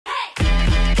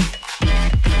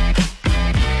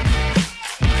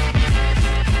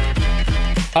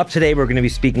Up today, we're going to be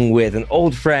speaking with an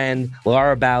old friend,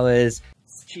 Lara Balazs,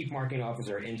 Chief Marketing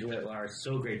Officer at Intuit. Lara,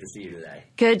 so great to see you today.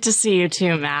 Good to see you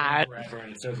too, Matt. Forever,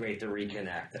 and so great to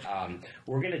reconnect.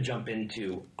 We're going to jump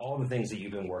into all the things that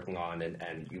you've been working on,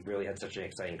 and you've really had such an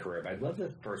exciting career. But I'd love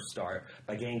to first start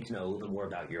by getting to know a little bit more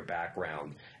about your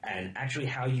background and actually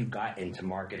how you got into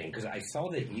marketing. Because I saw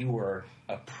that you were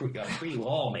a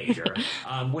pre-law major,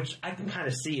 which I can kind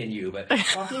of see in you. But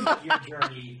talking about your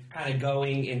journey kind of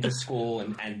going into school,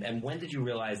 and when did you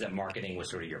realize that marketing was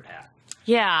sort of your path?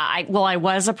 Yeah, I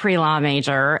was a pre-law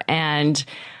major, and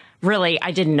really, I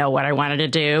didn't know what I wanted to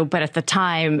do. But at the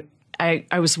time, I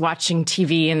was watching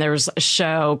TV, and there was a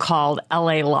show called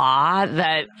LA Law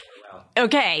that,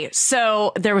 okay,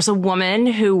 so there was a woman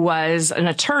who was an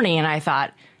attorney, and I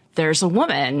thought, there's a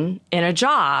woman in a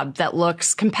job that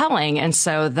looks compelling, and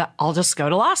so I'll just go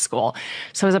to law school.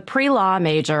 So I was a pre-law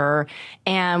major,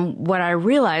 and what I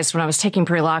realized when I was taking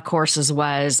pre-law courses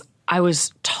was I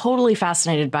was totally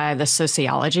fascinated by the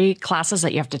sociology classes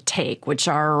that you have to take, which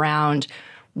are around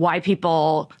why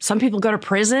some people go to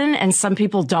prison and some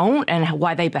people don't, and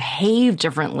why they behave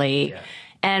differently. Yeah.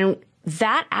 And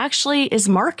that actually is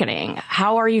marketing.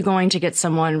 How are you going to get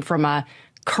someone from a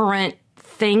current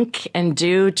think and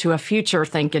do to a future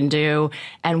think and do,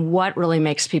 and what really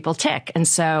makes people tick? And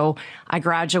so I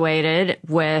graduated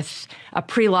with a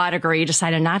pre-law degree,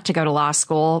 decided not to go to law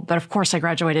school, but of course I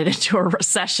graduated into a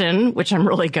recession, which I'm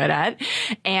really good at.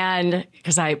 And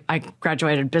because I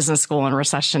graduated business school in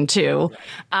recession too.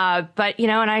 But,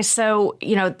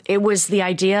 it was the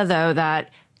idea though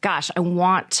that, gosh, I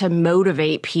want to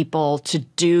motivate people to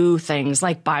do things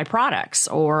like buy products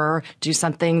or do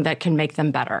something that can make them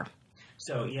better.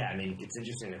 So, yeah, I mean, it's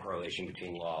interesting the correlation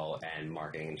between law and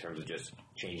marketing in terms of just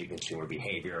changing consumer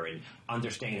behavior and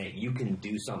understanding that you can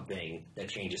do something that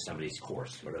changes somebody's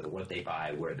course, whether what they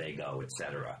buy, where they go, et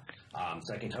cetera.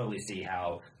 So I can totally see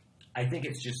how I think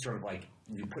it's just sort of like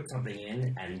you put something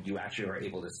in and you actually are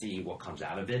able to see what comes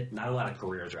out of it. Not a lot of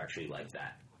careers are actually like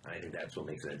that. I think that's what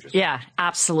makes it interesting. Yeah,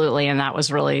 absolutely. And that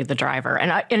was really the driver.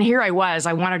 And here I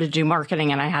wanted to do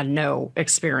marketing, and I had no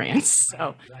experience.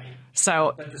 But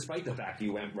despite the fact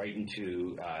you went right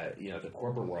into the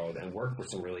corporate world and worked with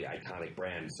some really iconic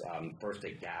brands, first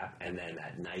at Gap and then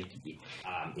at Nike,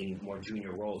 in more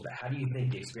junior roles. But how do you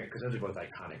think the experience? Because those are both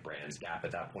iconic brands. Gap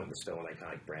at that point was still an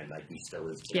iconic brand. Nike still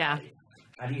is today. Yeah.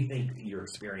 How do you think your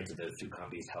experience at those two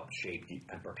companies helped shape you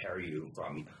and prepare you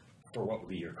for what would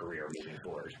be your career moving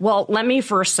forward? Well, let me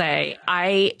first say,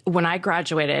 when I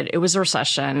graduated, it was a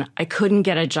recession. I couldn't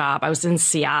get a job. I was in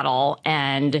Seattle,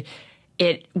 and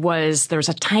there was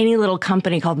a tiny little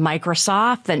company called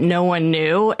Microsoft that no one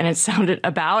knew, and it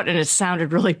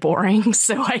sounded really boring.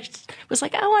 So I was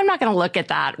like, oh, I'm not going to look at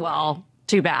that. Well,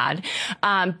 too bad.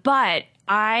 But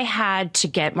I had to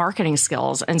get marketing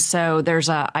skills. And so there's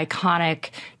a iconic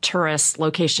tourist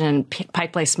location,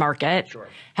 Pike Place Market. Sure.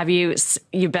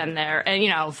 You've been there,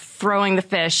 and, throwing the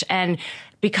fish. And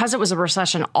because it was a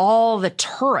recession, all the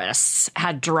tourists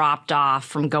had dropped off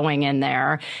from going in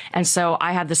there. And so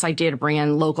I had this idea to bring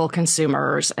in local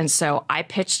consumers. And so I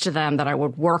pitched to them that I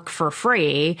would work for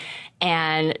free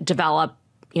and develop,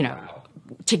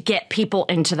 to get people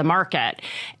into the market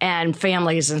and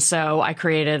families. And so I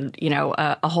created,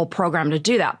 a whole program to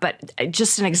do that. But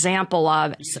just an example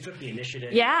of... You took the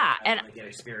initiative. Yeah. And get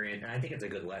experience. And I think it's a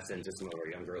good lesson to some of our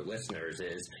younger listeners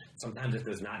is sometimes if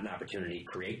there's not an opportunity,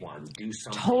 create one. Do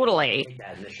something. Totally. Take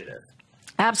that initiative.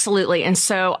 Absolutely. And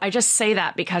so I just say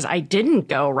that because I didn't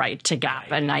go right to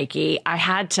Gap and Nike. I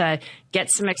had to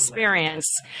get some experience.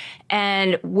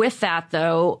 And with that,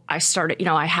 though, I started,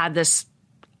 I had this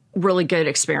really good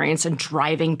experience in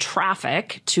driving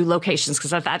traffic to locations.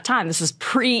 Because at that time, this is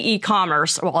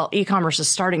pre-e-commerce. Well, e-commerce is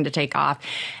starting to take off.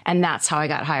 And that's how I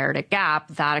got hired at Gap,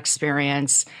 that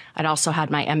experience. I'd also had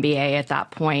my MBA at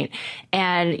that point.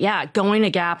 And yeah, going to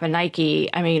Gap and Nike,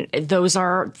 I mean, those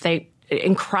are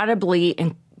incredibly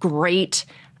great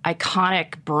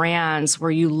iconic brands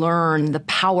where you learn the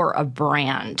power of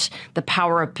brand, the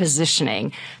power of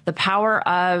positioning, the power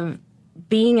of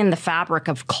being in the fabric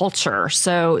of culture.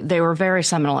 So they were very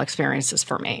seminal experiences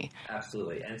for me.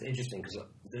 Absolutely. And it's interesting because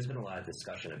there's been a lot of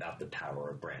discussion about the power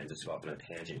of brands. It's often a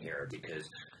tangent here because,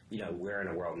 we're in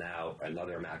a world now,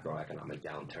 another macroeconomic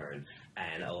downturn,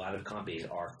 and a lot of companies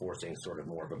are forcing sort of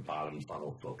more of a bottom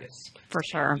funnel focus. For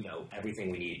sure.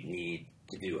 Everything we need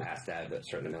to do has to have a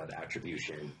certain amount of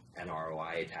attribution and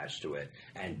ROI attached to it.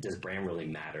 And does brand really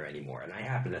matter anymore? And I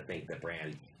happen to think that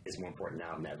brand is more important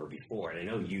now than ever before. And I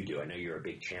know you do. I know you're a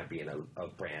big champion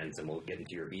of brands, and we'll get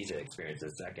into your Visa experience in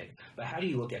a second. But how do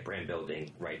you look at brand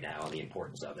building right now and the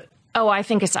importance of it? Oh, I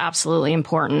think it's absolutely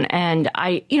important. And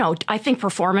I think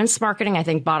performance marketing, I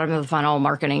think bottom of the funnel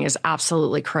marketing is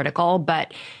absolutely critical,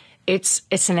 but it's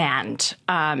an and.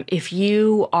 If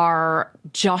you are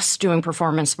just doing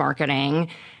performance marketing,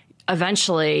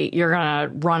 eventually you're going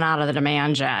to run out of the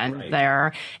demand gen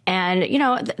there. And,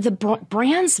 the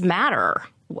brands matter.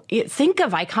 Think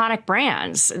of iconic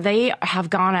brands. They have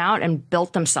gone out and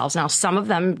built themselves. Now, some of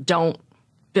them don't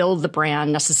build the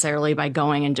brand necessarily by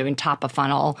going and doing top of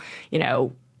funnel,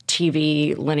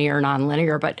 TV, linear,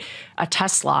 nonlinear. But a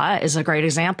Tesla is a great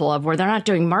example of where they're not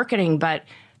doing marketing, but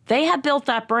they have built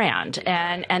that brand,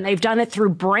 and they've done it through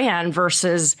brand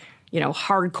versus,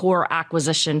 hardcore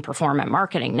acquisition performance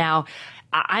marketing. Now,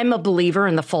 I'm a believer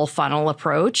in the full funnel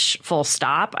approach, full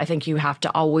stop. I think you have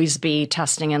to always be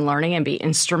testing and learning and be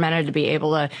instrumented to be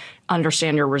able to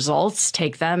understand your results,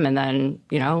 take them, and then,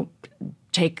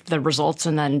 take the results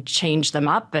and then change them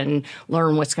up and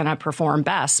learn what's going to perform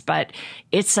best. But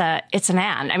it's an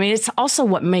and. I mean, it's also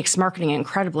what makes marketing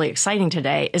incredibly exciting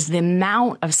today is the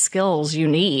amount of skills you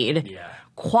need. Yeah.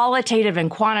 Qualitative and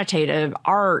quantitative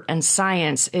art and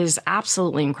science is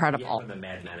absolutely incredible. Yeah, from the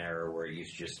Mad Men era where it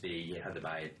used to just be you had to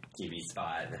buy a TV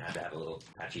spot and had to have a little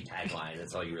patchy tagline.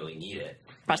 That's all you really needed.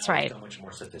 That's right. So much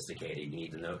more sophisticated. You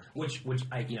need to know which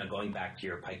I going back to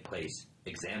your Pike Place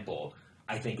example,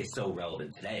 I think is so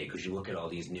relevant today because you look at all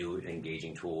these new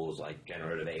engaging tools like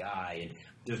generative AI, and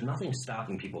there's nothing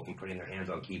stopping people from putting their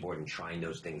hands on keyboard and trying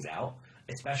those things out,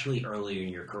 especially early in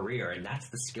your career. And that's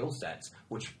the skill sets,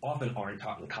 which often aren't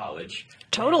taught in college.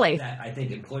 Totally. That I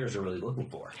think employers are really looking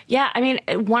for. Yeah. I mean,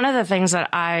 one of the things that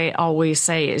I always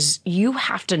say is you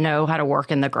have to know how to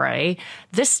work in the gray.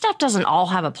 This stuff doesn't all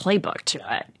have a playbook to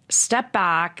it. Step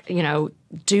back,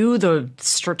 do the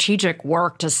strategic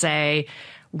work to say,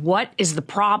 what is the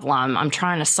problem I'm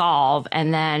trying to solve,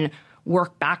 and then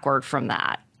work backward from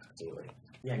that. Absolutely.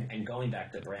 Yeah, and going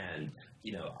back to brand,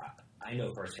 I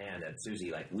know firsthand at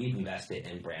Suzy, we've invested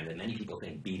in brand, and many people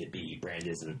think B2B brand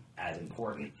isn't as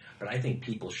important, but I think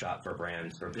people shop for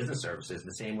brands for business services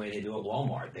the same way they do at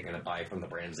Walmart. They're going to buy from the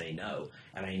brands they know.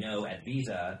 And I know at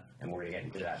Visa, and we're going to get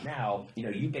into that now,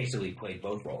 you basically played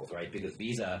both roles, right? Because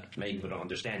Visa, many people don't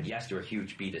understand, yes, you're a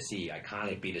huge B2C,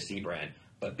 iconic B2C brand,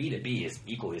 but B2B is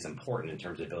equally as important in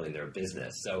terms of building their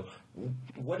business. So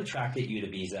what attracted you to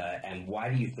Visa, and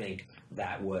why do you think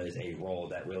that was a role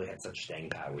that really had such staying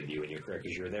power with you in your career?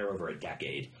 Because you were there over a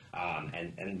decade,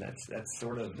 and that's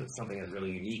sort of something that's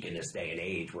really unique in this day and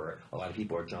age where a lot of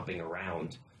people are jumping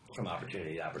around from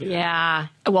opportunity to opportunity. Yeah.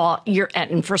 Well,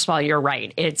 and first of all, you're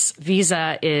right.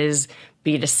 Visa is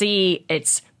B2C,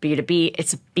 it's B2B,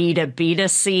 it's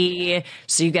B2B2C.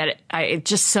 So you get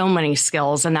just so many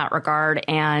skills in that regard.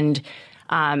 And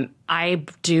I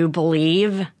do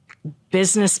believe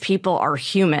business people are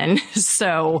human.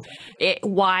 So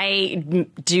why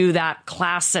do that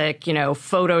classic,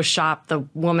 Photoshop the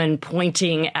woman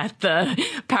pointing at the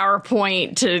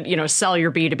PowerPoint to, sell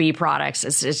your B2B products?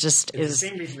 It's the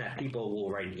same reason that people will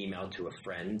write an email to a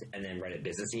friend and then write a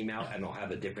business email and they'll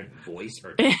have a different voice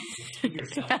or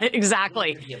yourself.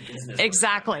 Exactly.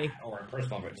 Exactly. Or a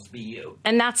personal, but just be you.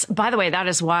 And by the way, that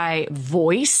is why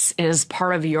voice is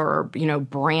part of your,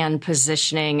 brand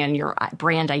positioning and your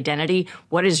brand identity.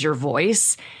 What is your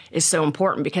voice is so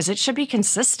important because it should be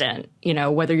consistent,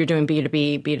 whether you're doing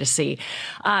B2B, B2C.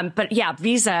 But yeah,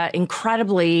 Visa,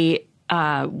 incredibly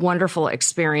wonderful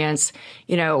experience.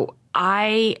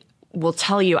 I will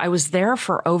tell you, I was there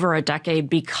for over a decade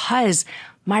because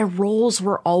my roles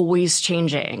were always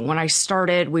changing. When I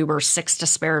started, we were 6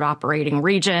 disparate operating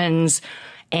regions,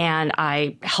 and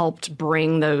I helped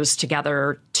bring those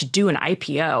together to do an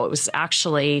IPO. It was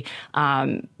actually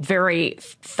everybody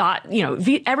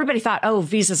thought, oh,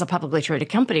 Visa's a publicly traded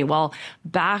company. Well,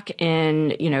 back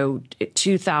in,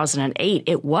 2008,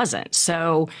 it wasn't.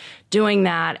 So doing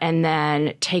that and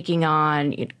then taking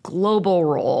on global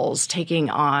roles, taking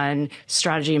on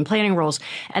strategy and planning roles.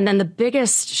 And then the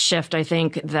biggest shift, I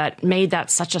think, that made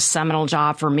that such a seminal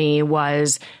job for me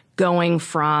was going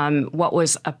from what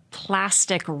was a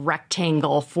plastic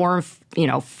rectangle form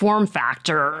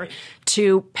factor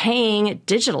to paying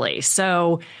digitally.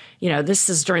 So, this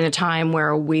is during the time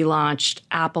where we launched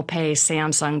Apple Pay,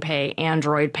 Samsung Pay,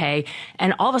 Android Pay,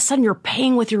 and all of a sudden you're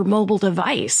paying with your mobile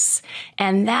device.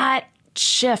 And that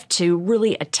shift to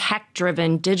really a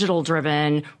tech-driven,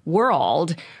 digital-driven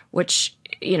world, which,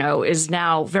 is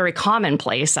now very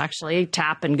commonplace, actually,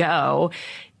 tap and go,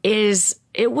 is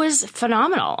it was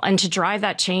phenomenal. And to drive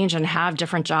that change and have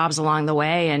different jobs along the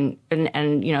way. And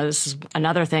this is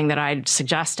another thing that I'd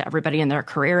suggest to everybody in their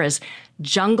career is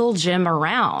jungle gym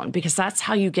around, because that's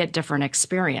how you get different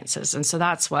experiences. And so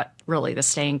that's what really the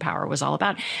staying power was all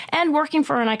about. And working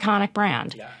for an iconic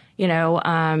brand,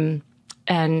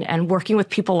 and working with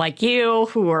people like you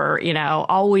who are,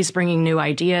 always bringing new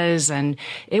ideas. And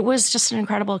it was just an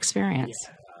incredible experience.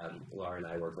 Yeah. Lara and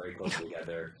I worked very closely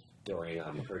together during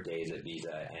her days at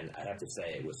Visa, and I have to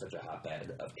say it was such a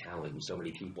hotbed of talent. So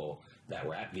many people that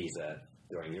were at Visa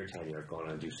during your tenure have gone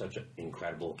on to do such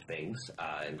incredible things,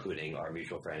 including our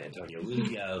mutual friend Antonio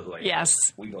Lucio, who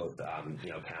we both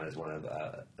count as one of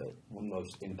the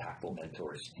most impactful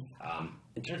mentors.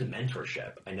 In terms of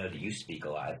mentorship, I know that you speak a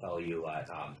lot. I follow you a lot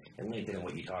and LinkedIn and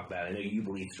what you talk about. I know you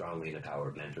believe strongly in the power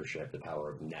of mentorship, the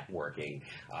power of networking,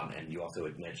 and you also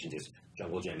had mentioned this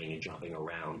jungle gymming and jumping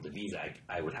around. The Visa,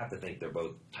 I would have to think they're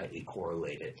both tightly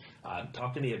correlated.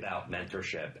 Talk to me about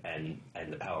mentorship and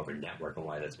the power of a network and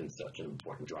why that's been such an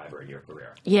important driver in your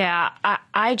career. Yeah,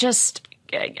 I just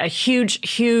a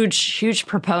huge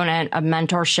proponent of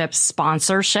mentorship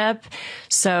sponsorship.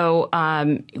 So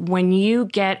when you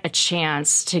get a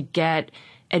chance to get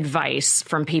advice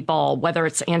from people, whether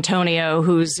it's Antonio,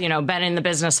 who's been in the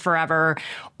business forever,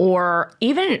 or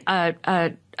even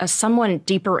someone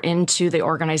deeper into the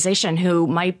organization who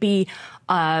might be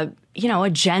a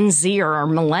Gen Z or a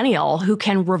millennial who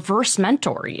can reverse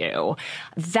mentor you.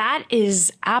 That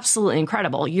is absolutely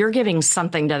incredible. You're giving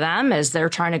something to them as they're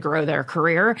trying to grow their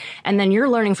career. And then you're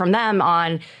learning from them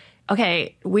on,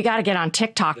 okay, we got to get on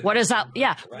TikTok. What is that?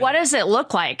 Yeah. Right. What does it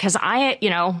look like? Because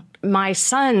my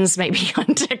sons may be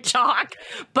on TikTok,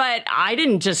 but I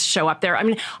didn't just show up there. I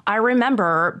mean, I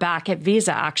remember back at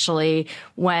Visa, actually,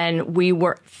 when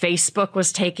Facebook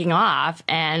was taking off,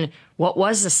 and what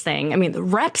was this thing? I mean, the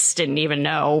reps didn't even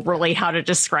know really how to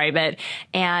describe it.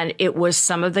 And it was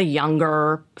some of the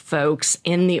younger folks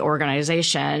in the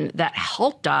organization that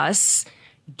helped us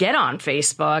get on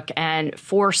Facebook and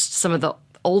forced some of the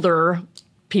older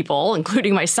people,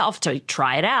 including myself, to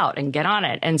try it out and get on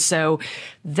it. And so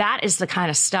that is the kind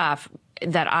of stuff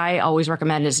that I always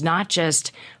recommend, is not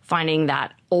just finding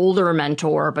that older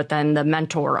mentor, but then the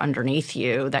mentor underneath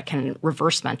you that can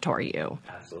reverse mentor you.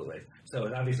 Absolutely. So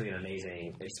it's obviously an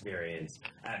amazing experience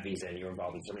at Visa, and you're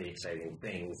involved in so many exciting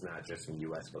things, not just in the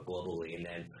U.S., but globally. And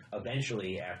then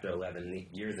eventually, after 11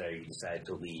 years there, you decided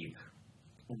to leave.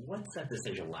 What's that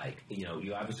decision like?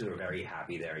 You obviously were very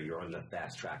happy there. You're on the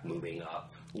fast track moving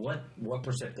up. What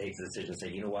precipitates the decision to say,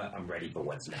 you know what, I'm ready for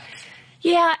what's next?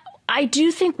 Yeah, I do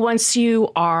think once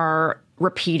you are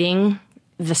repeating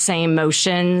the same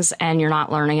motions and you're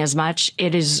not learning as much,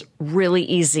 it is really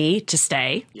easy to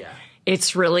stay. Yeah.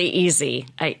 It's really easy,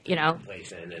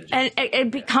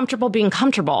 and be comfortable being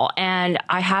comfortable. And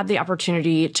I had the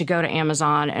opportunity to go to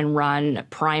Amazon and run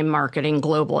Prime marketing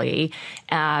globally.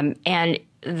 And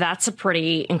that's a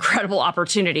pretty incredible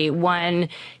opportunity. One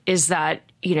is that,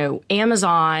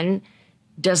 Amazon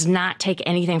does not take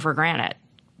anything for granted.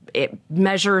 It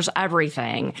measures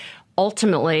everything.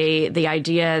 Ultimately, the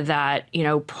idea that,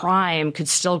 Prime could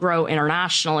still grow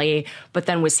internationally, but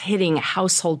then was hitting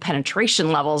household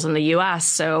penetration levels in the U.S.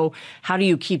 So how do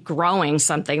you keep growing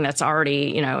something that's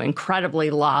already,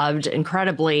 incredibly loved,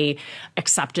 incredibly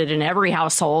accepted in every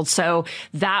household? So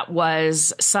that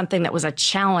was something that was a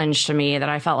challenge to me, that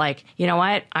I felt like, you know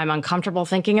what, I'm uncomfortable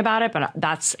thinking about it, but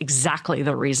that's exactly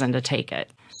the reason to take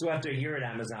it. So after a year at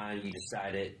Amazon, you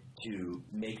decided to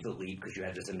make the leap because you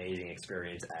had this amazing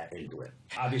experience at Intuit.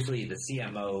 Obviously, the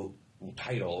CMO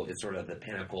title is sort of the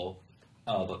pinnacle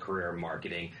of a career in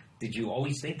marketing. Did you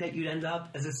always think that you'd end up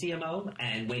as a CMO?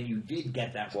 And when you did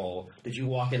get that role, did you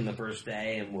walk in the first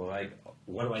day and were like,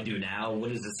 what do I do now?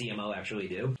 What does the CMO actually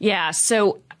do? Yeah.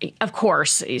 So, of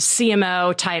course,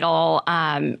 CMO title,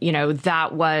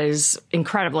 that was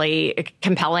incredibly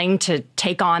compelling to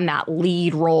take on that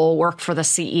lead role, work for the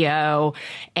CEO.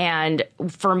 And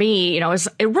for me, it was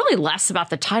really less about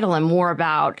the title and more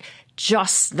about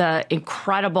just the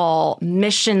incredible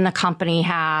mission the company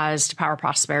has to power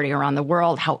prosperity around the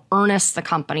world, how earnest the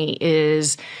company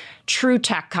is, true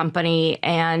tech company,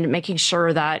 and making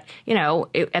sure that,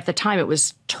 at the time it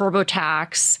was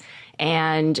TurboTax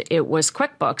and it was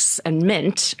QuickBooks and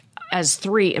Mint as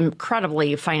three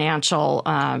incredible financial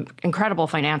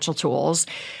tools.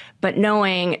 But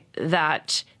knowing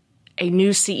that a new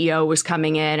CEO was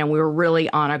coming in and we were really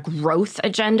on a growth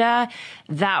agenda,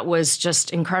 that was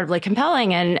just incredibly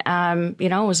compelling. And,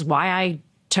 it was why I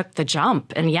took the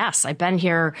jump. And yes, I've been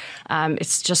here.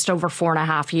 It's just over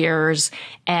 4.5 years.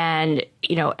 And,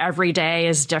 every day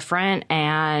is different.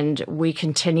 And we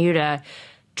continue to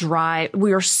drive.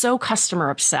 We are so customer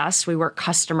obsessed. We work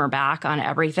customer back on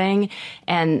everything.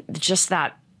 And just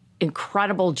that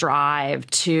incredible drive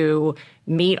to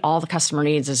meet all the customer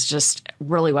needs is just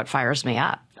really what fires me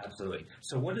up. Absolutely.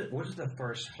 So what does the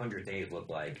first 100 days look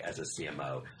like as a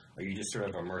CMO? Are you just sort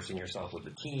of immersing yourself with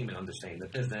the team and understanding the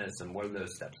business? And what do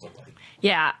those steps look like?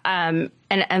 Yeah.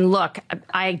 And look,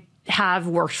 I have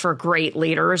worked for great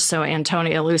leaders. So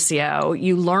Antonio Lucio,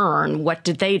 you learn what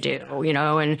did they do,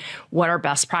 and what are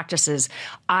best practices.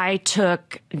 I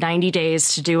took 90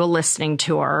 days to do a listening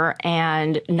tour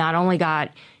and not only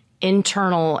got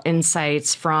internal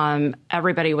insights from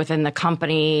everybody within the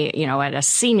company, at a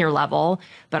senior level,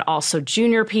 but also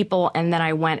junior people. And then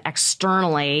I went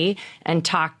externally and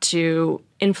talked to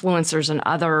influencers and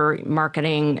other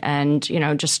marketing and,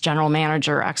 just general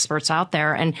manager experts out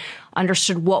there and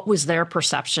understood what was their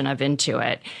perception of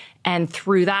Intuit. And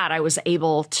through that, I was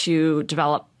able to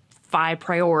develop 5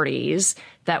 priorities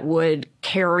that would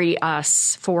carry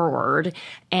us forward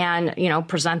and,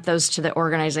 present those to the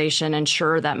organization,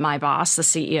 ensure that my boss, the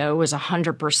CEO, was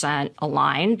 100%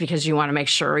 aligned because you want to make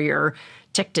sure you're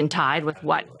ticked and tied with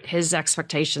what his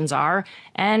expectations are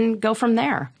and go from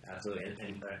there. Absolutely.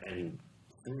 And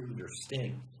through your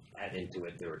stint at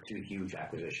Intuit, there were 2 huge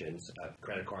acquisitions,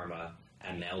 Credit Karma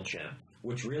and MailChimp,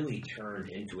 which really turned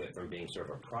Intuit from being sort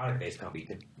of a product-based company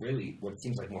to really what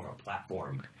seems like more of a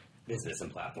platform business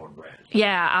and platform brand.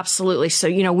 Yeah, absolutely. So,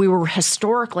 we were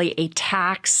historically a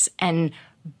tax and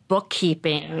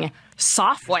bookkeeping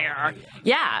software.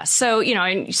 Yeah. So,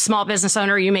 and small business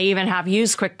owner, you may even have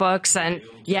used QuickBooks and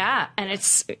and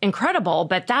it's incredible,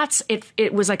 but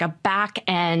it was like a back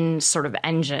end sort of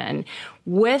engine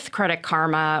with Credit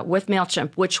Karma, with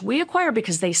MailChimp, which we acquire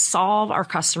because they solve our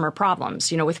customer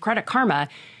problems. With Credit Karma,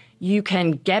 you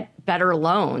can get better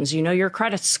loans, your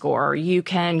credit score, you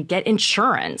can get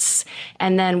insurance.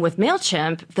 And then with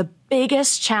MailChimp, the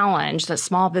biggest challenge that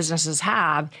small businesses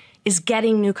have is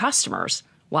getting new customers.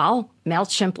 Well,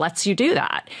 MailChimp lets you do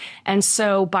that. And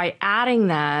so by adding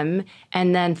them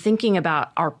and then thinking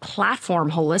about our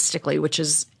platform holistically, which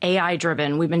is AI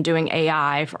driven, we've been doing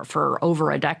AI for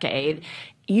over a decade,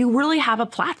 you really have a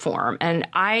platform. And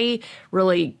I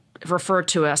really refer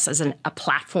to us as a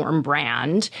platform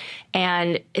brand.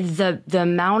 And the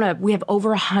amount of, we have over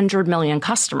 100 million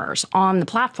customers on the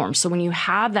platform. So when you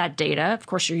have that data, of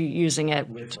course, you're using it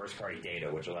with first party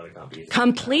data, which a lot of companies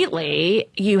completely.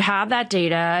 You have that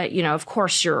data, of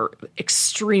course, you're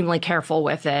extremely careful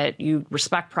with it. You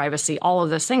respect privacy, all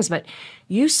of those things, but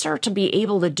you start to be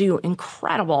able to do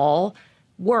incredible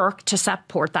work to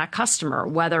support that customer,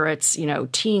 whether it's,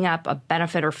 teeing up a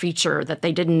benefit or feature that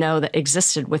they didn't know that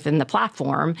existed within the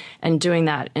platform and doing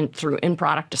that through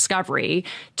in-product discovery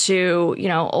to,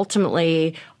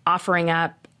 ultimately offering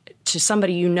up to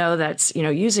somebody that's,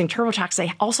 using TurboTax.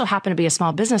 They also happen to be a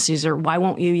small business user. Why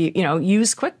won't you,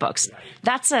 use QuickBooks?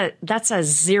 That's a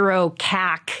zero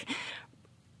CAC,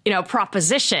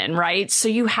 proposition, right? So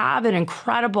you have an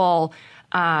incredible,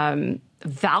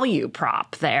 value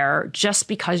prop there just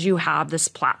because you have this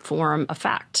platform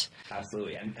effect.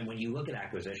 Absolutely. And when you look at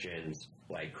acquisitions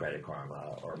like Credit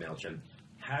Karma or MailChimp,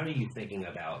 how are you thinking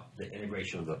about the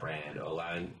integration of the brand,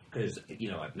 allowing, because, at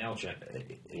MailChimp,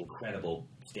 an incredible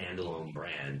standalone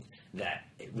brand that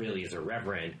it really is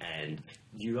irreverent, and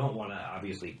you don't want to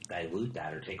obviously dilute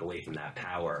that or take away from that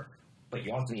power, but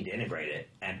you also need to integrate it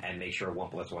and make sure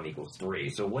 1 + 1 = 3.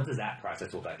 So what does that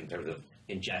process look like in terms of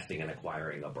ingesting and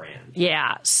acquiring a brand?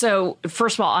 Yeah. So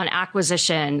first of all, on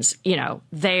acquisitions,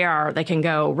 they can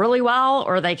go really well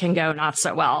or they can go not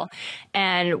so well.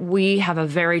 And we have a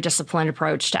very disciplined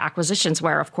approach to acquisitions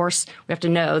where, of course, we have to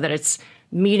know that it's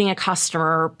meeting a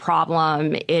customer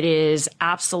problem. It is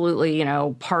absolutely,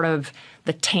 part of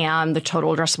the TAM, the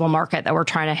total addressable market that we're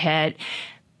trying to hit.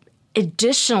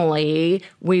 Additionally,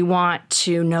 we want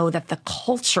to know that the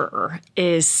culture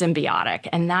is symbiotic.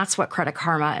 And that's what Credit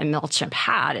Karma and MailChimp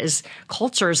had, is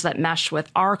cultures that mesh with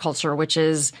our culture, which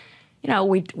is,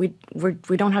 we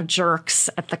don't have jerks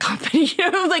at the company.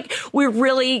 We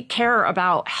really care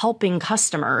about helping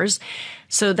customers.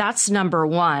 So that's number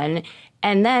one.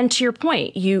 And then to your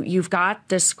point, you've got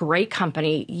this great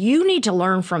company. You need to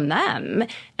learn from them.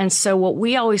 And so what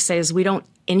we always say is we don't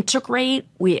integrate,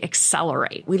 we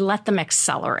accelerate. We let them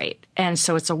accelerate. And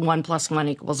so it's a 1 +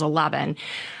 1 = 11.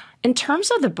 In terms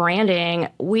of the branding,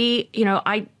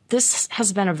 this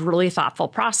has been a really thoughtful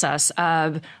process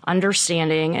of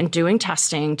understanding and doing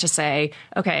testing to say,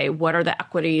 okay, what are the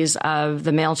equities of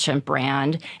the MailChimp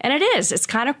brand? And it's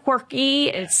kind of quirky.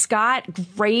 It's got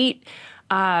great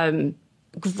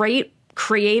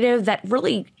creative that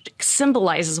really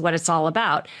symbolizes what it's all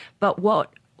about. But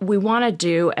what we want to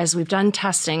do, as we've done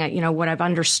testing, what I've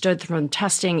understood from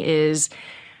testing is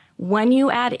when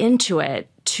you add Intuit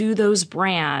to those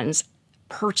brands,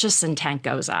 purchase intent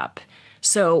goes up.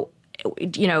 So,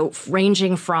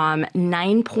 ranging from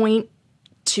 9 point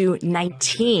to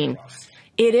 19.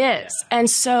 It is. And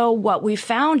so what we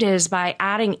found is by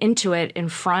adding Intuit in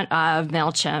front of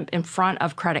MailChimp, in front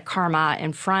of Credit Karma,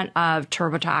 in front of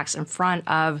TurboTax, in front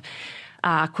of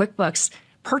QuickBooks,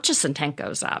 purchase intent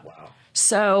goes up. Wow.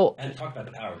 So, and talk about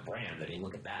the power of brand. I mean,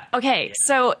 look at that. Okay. Yeah.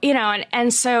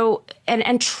 So,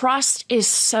 and trust is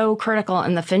so critical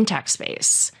in the fintech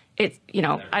space.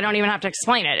 I don't even have to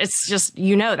explain it. It's just,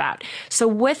 that. So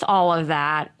with all of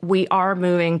that, we are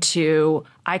moving to,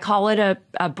 I call it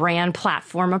a brand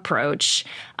platform approach,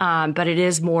 but it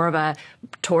is more of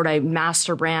toward a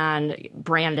master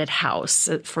branded house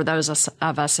for those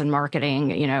of us in marketing,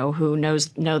 who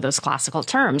know those classical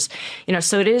terms.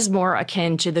 So it is more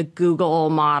akin to the Google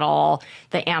model,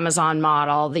 the Amazon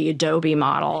model, the Adobe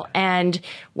model. And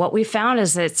what we found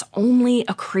is that it's only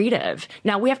accretive.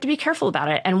 Now we have to be careful about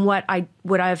it. And what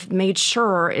I've made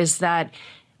sure is that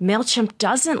MailChimp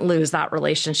doesn't lose that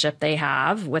relationship they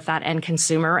have with that end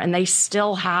consumer, and they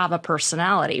still have a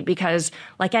personality, because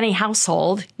like any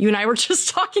household, you and I were just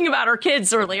talking about our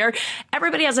kids earlier,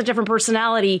 everybody has a different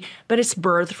personality, but it's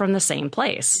birthed from the same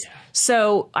place. Yeah.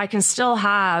 So I can still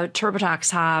have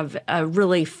TurboTax have a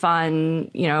really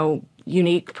fun,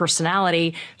 unique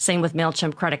personality. Same with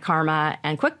MailChimp, Credit Karma,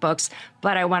 and QuickBooks.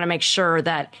 But I want to make sure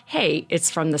that, hey,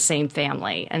 it's from the same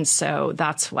family. And so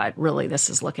that's what really this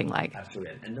is looking like.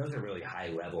 Absolutely. And those are really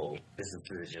high-level business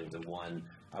decisions. And one,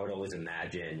 I would always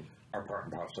imagine our part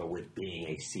and parcel with being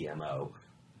a CMO,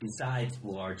 besides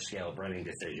large-scale branding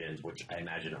decisions, which I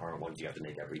imagine aren't ones you have to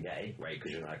make every day, right?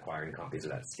 Because you're not acquiring companies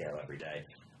of that scale every day.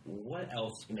 What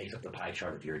else makes up the pie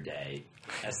chart of your day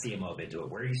as CMO of Intuit?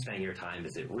 Where are you spending your time?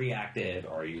 Is it reactive,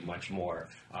 or are you much more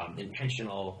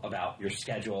intentional about your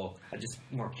schedule? I'm just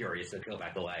more curious to peel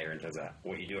back the layer in terms of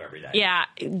what you do every day. Yeah,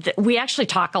 we actually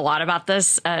talk a lot about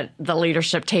this at the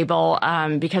leadership table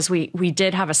because we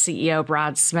did have a CEO,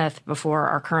 Brad Smith, before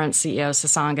our current CEO,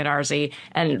 Sasan Goodarzi,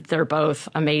 and they're both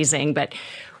amazing. But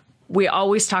we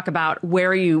always talk about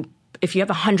if you have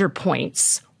 100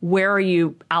 points, where are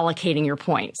you allocating your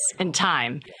points and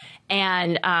time?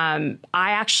 And I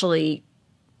actually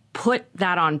put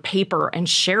that on paper and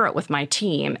share it with my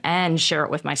team and share it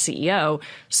with my CEO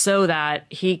so that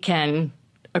he can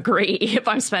agree if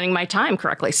I'm spending my time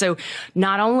correctly. So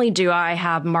not only do I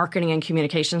have marketing and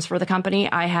communications for the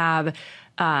company, I have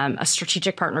a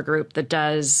strategic partner group that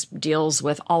deals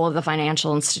with all of the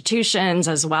financial institutions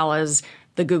as well as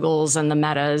the Googles and the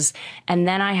Metas. And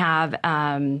then I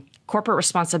have corporate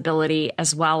responsibility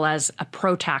as well as a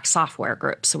pro-tax software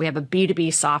group. So we have a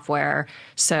B2B software.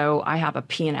 So I have a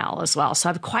P&L as well. So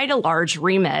I have quite a large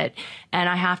remit, and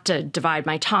I have to divide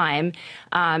my time.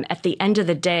 At the end of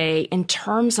the day, in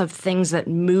terms of things that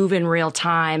move in real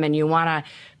time and you want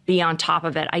to be on top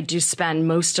of it, I do spend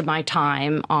most of my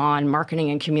time on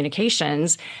marketing and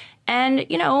communications. And,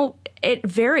 it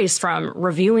varies from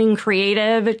reviewing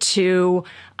creative to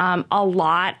a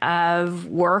lot of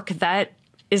work that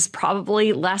is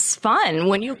probably less fun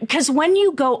because when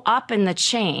you go up in the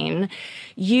chain,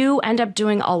 you end up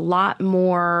doing a lot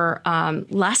more,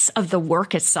 less of the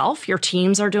work itself. Your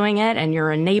teams are doing it and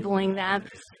you're enabling them.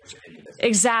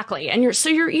 Exactly. And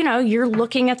you're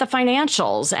looking at the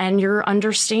financials and you're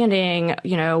understanding,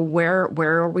 where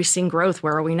are we seeing growth?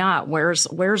 Where are we not?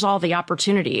 Where's all the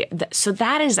opportunity? So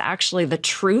that is actually the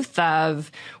truth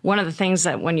of one of the things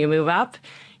that when you move up,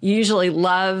 you usually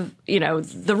love,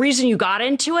 the reason you got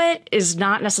into it is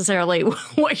not necessarily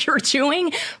what you're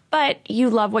doing, but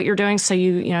you love what you're doing. So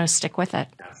you stick with it.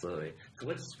 Absolutely. So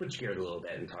let's switch gears a little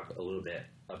bit and talk a little bit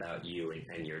about you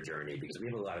and your journey, because we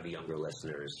have a lot of younger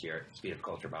listeners here at Speed of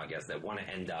Culture podcast that want to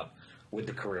end up with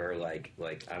the career like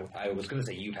I was going to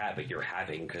say you have, but you're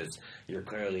having, because you're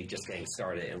clearly just getting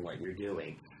started in what you're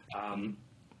doing.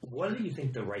 What do you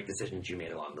think the right decisions you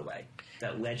made along the way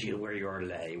that led you to where you are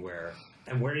today? Where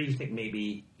do you think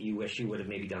maybe you wish you would have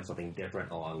maybe done something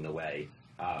different along the way?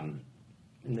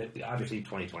 Obviously,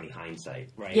 2020 hindsight,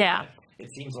 right? Yeah. But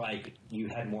it seems like you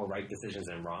had more right decisions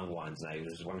than wrong ones, and I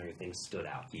was just wondering if things stood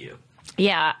out to you.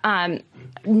 Yeah.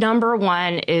 Number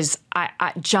one is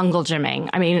jungle gymming.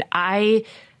 I mean, I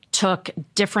took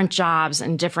different jobs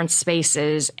in different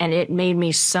spaces, and it made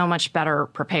me so much better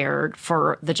prepared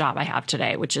for the job I have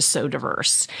today, which is so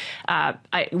diverse.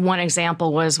 One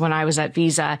example was when I was at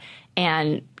Visa,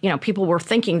 and people were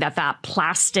thinking that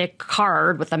plastic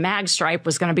card with the mag stripe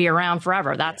was going to be around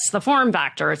forever. That's the form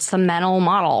factor. It's the mental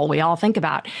model we all think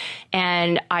about.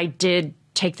 And I did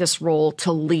take this role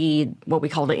to lead what we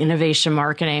call the innovation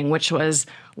marketing, which was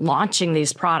launching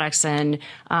these products and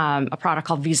a product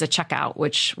called Visa Checkout,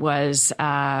 which was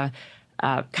kind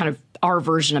of our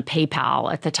version of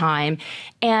PayPal at the time.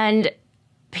 And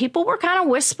people were kind of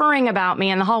whispering about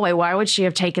me in the hallway. Why would she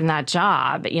have taken that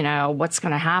job? You know, what's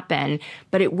going to happen?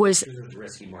 But it was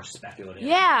risky, more speculative.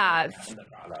 Yeah,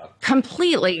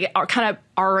 completely kind of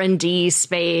R&D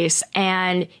space.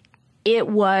 And it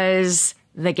was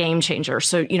the game changer.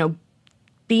 So, you know,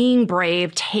 being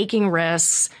brave, taking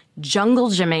risks, jungle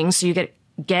gymming so you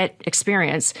get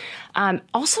experience.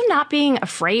 Also not being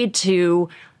afraid to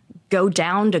go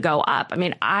down to go up. I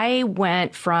mean, I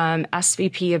went from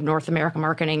SVP of North America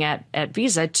Marketing at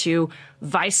Visa to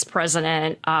Vice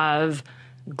President of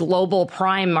Global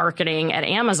Prime Marketing at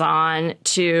Amazon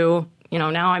to, you know,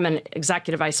 now I'm an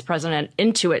Executive Vice President at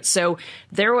Intuit. So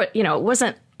there was, you know, it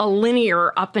wasn't a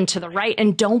linear up and to the right,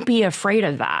 and don't be afraid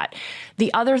of that.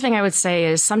 The other thing I would say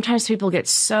is sometimes people get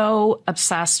so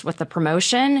obsessed with the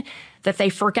promotion that they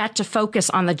forget to focus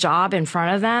on the job in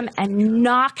front of them and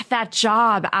knock that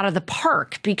job out of the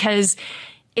park, because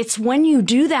it's when you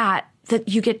do that that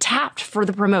you get tapped for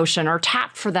the promotion or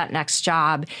tapped for that next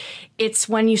job. It's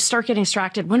when you start getting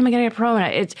distracted. When am I going to get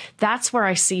promoted? That's where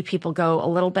I see people go a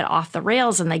little bit off the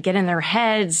rails and they get in their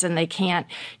heads and they can't,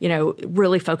 you know,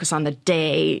 really focus on the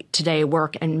day-to-day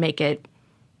work and make it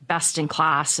best in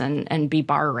class and be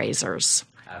bar raisers.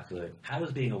 Absolutely. How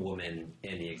is being a woman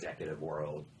in the executive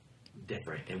world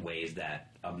different in ways that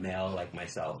a male like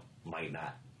myself might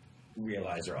not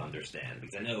realize or understand?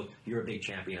 Because I know you're a big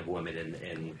champion of women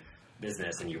in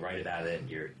business, and you write about it, and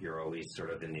you're always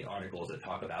sort of in the articles that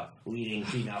talk about leading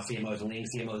female CMOs and leading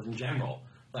CMOs in general.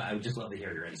 But I would just love to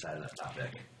hear your insight on that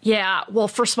topic. Yeah, well,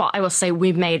 first of all, I will say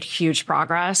we've made huge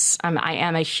progress. I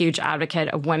am a huge advocate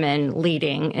of women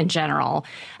leading in general.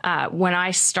 When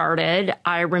I started,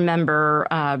 I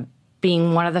remember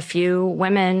being one of the few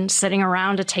women sitting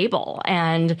around a table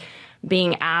and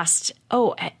being asked,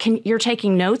 "Oh, you're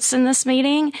taking notes in this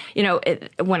meeting?" You know,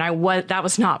 that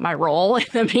was not my role in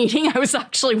the meeting. I was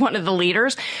actually one of the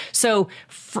leaders. So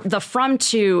the from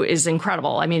to is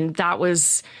incredible. I mean, that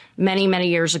was many, many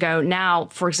years ago. Now,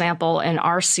 for example, in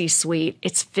our C-suite,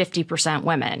 it's 50%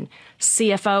 women.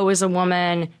 CFO is a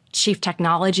woman. Chief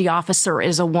Technology Officer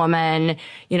is a woman.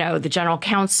 You know, the General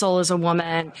Counsel is a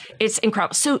woman. It's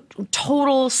incredible. So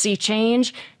total sea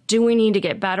change. Do we need to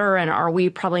get better? And are we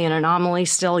probably an anomaly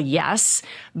still? Yes.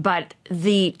 But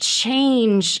the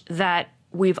change that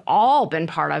we've all been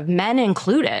part of, men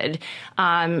included,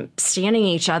 standing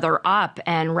each other up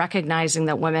and recognizing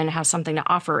that women have something to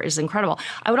offer is incredible.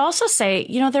 I would also say,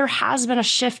 you know, there has been a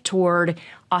shift toward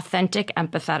authentic,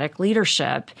 empathetic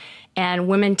leadership, and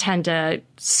women tend to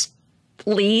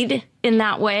lead in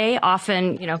that way,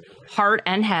 often, you know, heart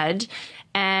and head.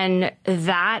 And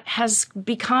that has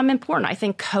become important. I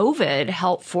think COVID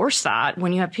helped force that.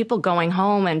 When you have people going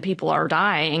home and people are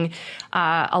dying,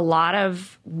 a lot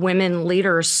of women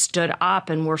leaders stood up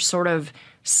and were sort of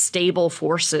stable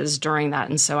forces during that.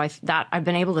 And so I've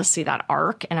been able to see that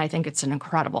arc, and I think it's an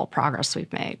incredible progress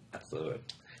we've made. Absolutely.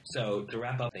 So to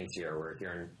wrap up things here, we're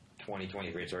here in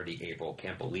 2023, it's already April.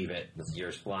 Can't believe it. This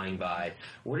year's flying by.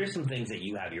 What are some things that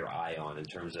you have your eye on in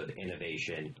terms of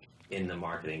innovation in the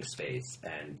marketing space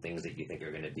and things that you think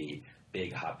are going to be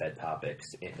big hotbed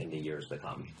topics in the years to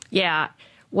come? Yeah.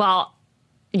 Well,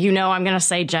 you know, I'm going to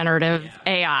say generative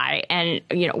AI. And,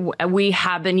 you know, we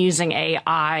have been using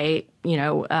AI, you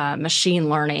know, machine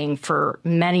learning for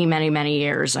many, many, many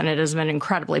years. And it has been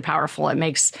incredibly powerful. It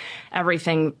makes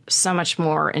everything so much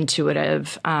more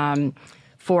intuitive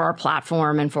for our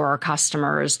platform and for our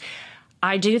customers.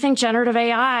 I do think generative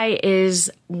AI is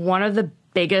one of the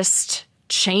biggest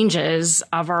changes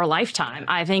of our lifetime.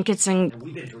 I think it's we've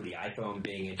been through the iPhone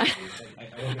being introduced.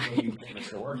 I don't know what you came into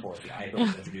the workforce. The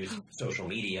iPhone introduced social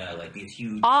media, like these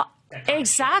huge.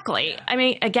 Exactly. I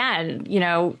mean, again, you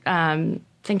know,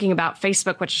 thinking about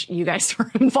Facebook, which you guys were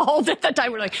involved at that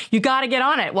time, we're like, you got to get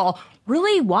on it. Well,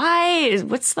 really, why?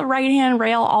 What's the right hand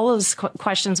rail? All those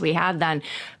questions we had then,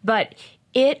 but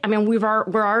I mean, we're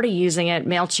already using it.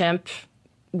 MailChimp.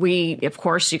 Of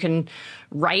course, you can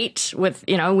write with,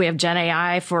 you know, we have Gen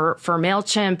AI for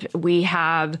MailChimp. We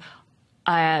have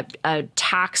a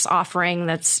tax offering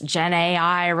that's Gen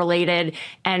AI related,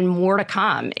 and more to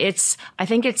come. I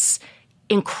think it's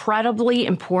incredibly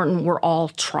important we're all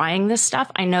trying this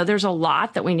stuff. I know there's a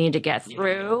lot that we need to get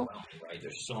through. Right?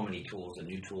 There's so many tools, a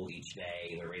new tool each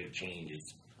day. The rate of change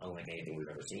is unlike anything we've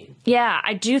ever seen. Yeah,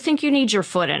 I do think you need your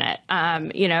foot in it.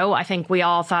 You know, I think we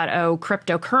all thought,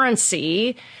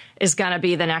 cryptocurrency is going to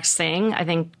be the next thing. I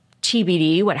think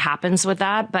TBD, what happens with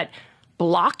that. But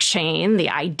blockchain,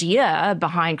 the idea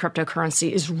behind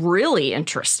cryptocurrency is really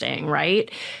interesting,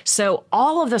 right? So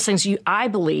all of those things, I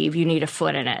believe you need a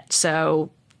foot in it.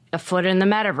 So a foot in the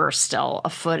metaverse still, a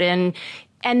foot in,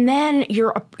 and then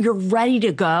you're ready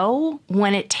to go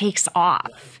when it takes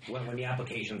off. When the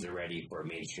applications are ready for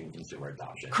mainstream consumer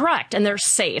adoption. Correct. And they're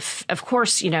safe. Of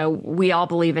course, we all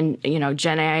believe in,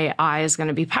 Gen AI is going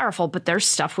to be powerful, but there's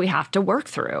stuff we have to work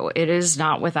through. It is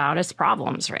not without its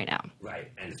problems right now.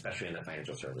 Right. And especially in the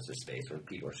financial services space where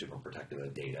people are super protective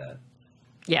of data.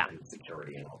 Yeah. And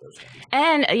security and all those things.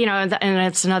 And, and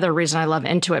it's another reason I love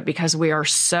Intuit, because we are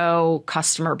so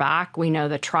customer back. We know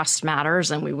that trust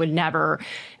matters, and we would never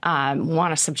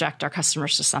want to subject our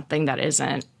customers to something that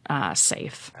isn't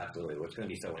safe. Absolutely. What's going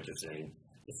to be so interesting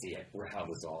to see how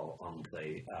this all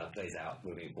plays out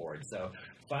moving forward. So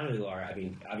finally, Lara, I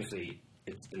mean, obviously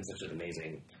it's been such an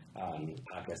amazing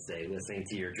podcast today, listening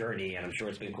to your journey, and I'm sure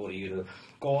it's been cool to you to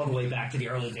go all the way back to the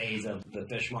early days of the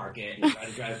fish market and try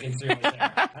to drive consumers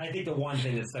there. And I think the one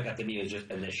thing that stuck out to me is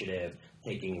just initiative,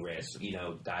 taking risks,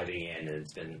 diving in, and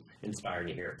it's been inspiring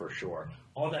to hear for sure.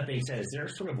 All that being said, is there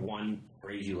sort of one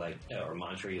phrase you like or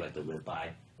mantra you like to live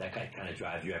by that kind of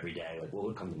drives you every day? Like, what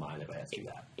would come to mind if I asked you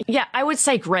that? Yeah, I would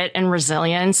say grit and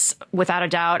resilience, without a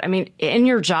doubt. I mean, in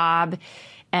your job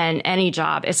and any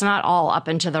job, it's not all up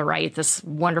and to the right, this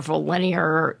wonderful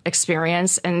linear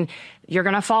experience, and you're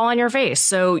going to fall on your face.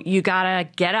 So you got to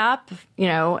get up,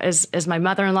 as my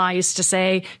mother-in-law used to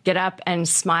say, get up and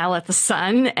smile at the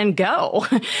sun and go.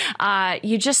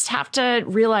 You just have to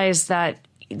realize that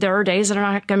there are days that are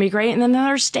not going to be great, and then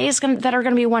there's days that are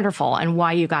going to be wonderful, and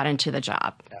why you got into the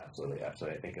job. Absolutely. I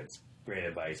think it's great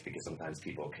advice, because sometimes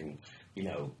people can,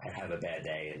 have a bad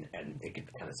day and it can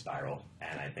kind of spiral.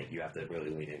 And I think you have to really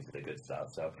lean into the good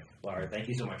stuff. So, Lara, thank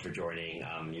you so much for joining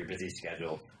your busy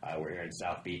schedule. We're here in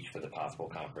South Beach for the Possible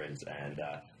Conference, and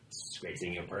it's great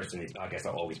seeing you in person. These podcasts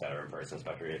are always better in person,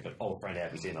 especially if an old friend I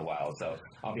haven't seen in a while. So,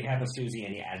 on behalf of Suzy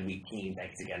and the Adweek team,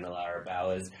 thanks again to Lara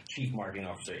Balazs, Chief Marketing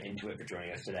Officer at Intuit, for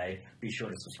joining us today. Be sure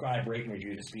to subscribe, rate, and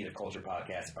review the Speed of Culture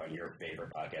podcast on your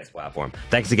favorite podcast platform.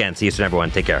 Thanks again. See you soon,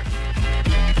 everyone. Take care.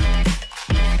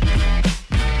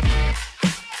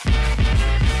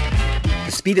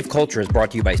 The Speed of Culture is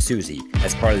brought to you by Suzy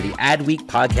as part of the Adweek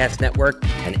Podcast Network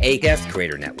and Acast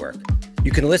Creator Network.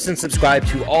 You can listen and subscribe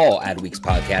to all Adweek's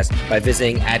podcasts by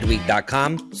visiting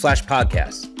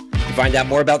adweek.com/podcasts. To find out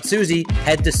more about Suzy,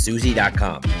 head to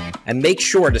Suzy.com. And make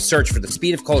sure to search for The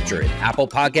Speed of Culture in Apple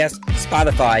Podcasts,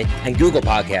 Spotify, and Google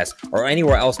Podcasts, or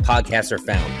anywhere else podcasts are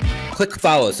found. Click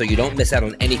follow so you don't miss out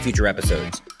on any future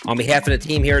episodes. On behalf of the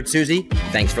team here at Suzy,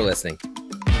 thanks for listening.